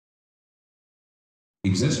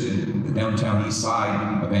existed in the downtown east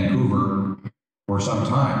side of Vancouver for some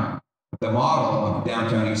time. The model of the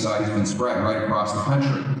downtown east side has been spread right across the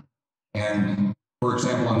country. And for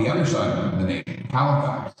example, on the other side of the nation,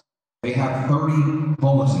 Halifax, they have 30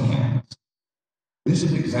 homeless encampments. This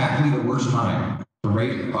is exactly the worst time to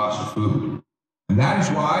raise the cost of food. And that is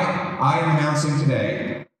why I am announcing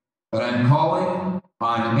today that I'm calling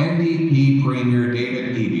on NDP Premier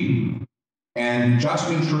David Eby and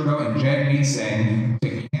Justin Trudeau and Jagmeet Singh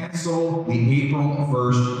to cancel the April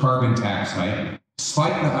 1st carbon tax hike,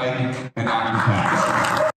 despite the hike and after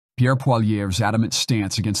tax. Pierre Poilievre's adamant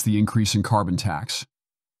stance against the increase in carbon tax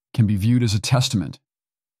can be viewed as a testament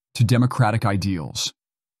to democratic ideals,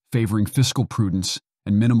 favoring fiscal prudence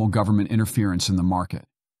and minimal government interference in the market.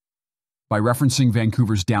 By referencing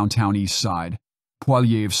Vancouver's downtown east side,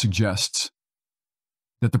 Poilievre suggests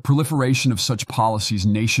that the proliferation of such policies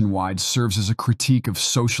nationwide serves as a critique of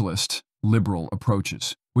socialist, liberal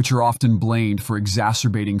approaches, which are often blamed for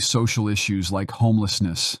exacerbating social issues like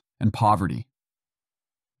homelessness and poverty.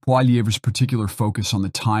 Poilievre's particular focus on the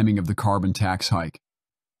timing of the carbon tax hike,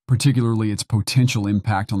 particularly its potential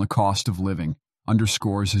impact on the cost of living,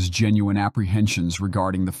 underscores his genuine apprehensions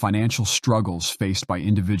regarding the financial struggles faced by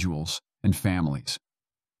individuals and families.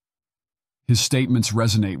 His statements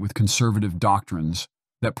resonate with conservative doctrines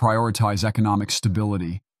that prioritize economic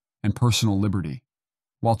stability and personal liberty,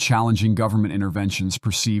 while challenging government interventions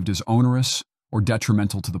perceived as onerous or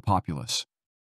detrimental to the populace.